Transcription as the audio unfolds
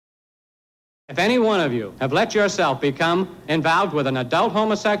If any one of you have let yourself become involved with an adult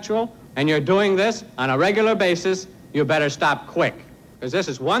homosexual and you're doing this on a regular basis, you better stop quick. Because this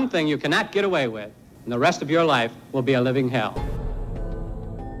is one thing you cannot get away with, and the rest of your life will be a living hell.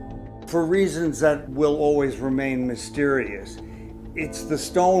 For reasons that will always remain mysterious, it's the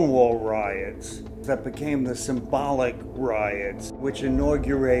Stonewall riots that became the symbolic riots, which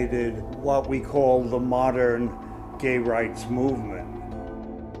inaugurated what we call the modern gay rights movement.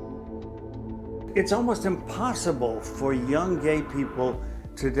 It's almost impossible for young gay people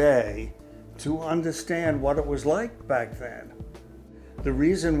today to understand what it was like back then. The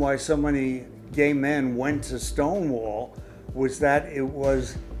reason why so many gay men went to Stonewall was that it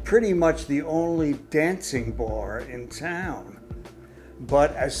was pretty much the only dancing bar in town.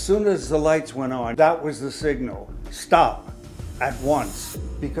 But as soon as the lights went on, that was the signal. Stop at once.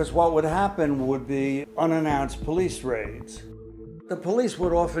 Because what would happen would be unannounced police raids. The police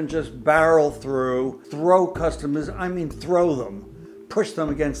would often just barrel through, throw customers, throw them, push them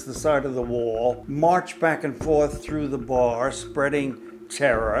against the side of the wall, march back and forth through the bar, spreading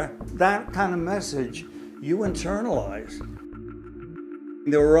terror. That kind of message you internalize.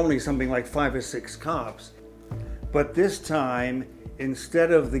 There were only something like 5 or 6 cops, but this time,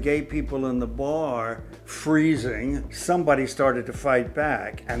 instead of the gay people in the bar freezing, somebody started to fight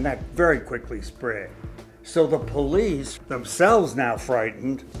back, and that very quickly spread. So the police, themselves now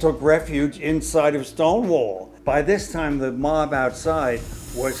frightened, took refuge inside of Stonewall. By this time, the mob outside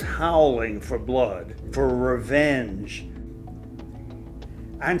was howling for blood, for revenge.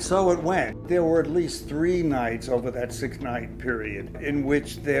 And so it went. There were at least 3 nights over that 6-night period in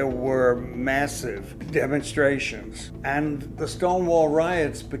which there were massive demonstrations. And the Stonewall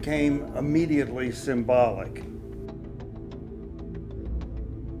riots became immediately symbolic.